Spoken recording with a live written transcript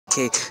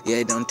Okay,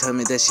 yeah, don't tell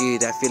me that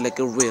shit, I feel like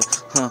a real,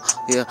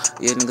 yeah,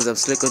 niggas, I'm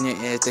slick on your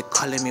ass, they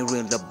calling me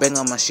real, the bang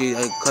on my shit,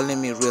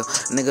 calling me real,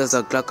 niggas,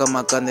 I Glock on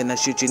my gun, then I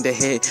shoot you in the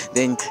head,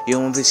 then you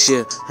want this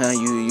shit,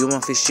 you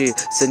want this shit,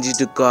 send you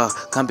to God,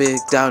 come back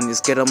down, you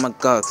scared of my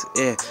dogs,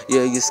 yeah,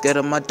 you scared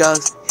of my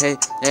dogs, hey,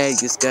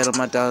 you scared of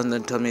my dogs,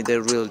 don't tell me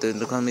they're real, then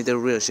call me the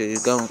real shit, you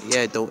gon',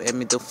 yeah, don't add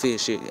me the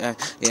fish shit, yeah,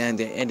 and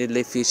they ended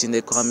like fishing,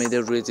 they call me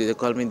the Rizzy, they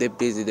call me the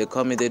busy, they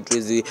call me the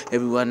Drizzy,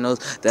 everyone knows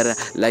that I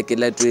like it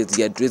like Drizzy,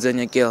 yeah, Drizzy on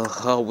your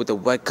girl, with the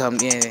white come,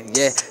 yeah,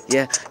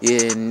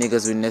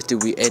 niggas we nasty,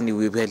 we any,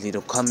 we badly,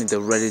 don't call me the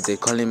ready, they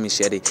calling me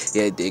shady,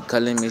 yeah, they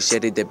calling me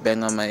shady, they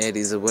bang on my head,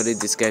 he's a wedding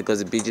this guy,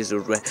 cause the bitches are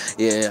red,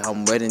 yeah,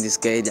 I'm wedding this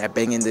guy, I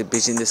banging the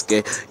bitch in the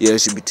sky, yeah,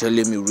 she be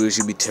telling me real,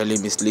 she be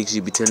telling me slick, she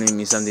be telling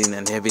me something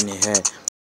that heaven in her.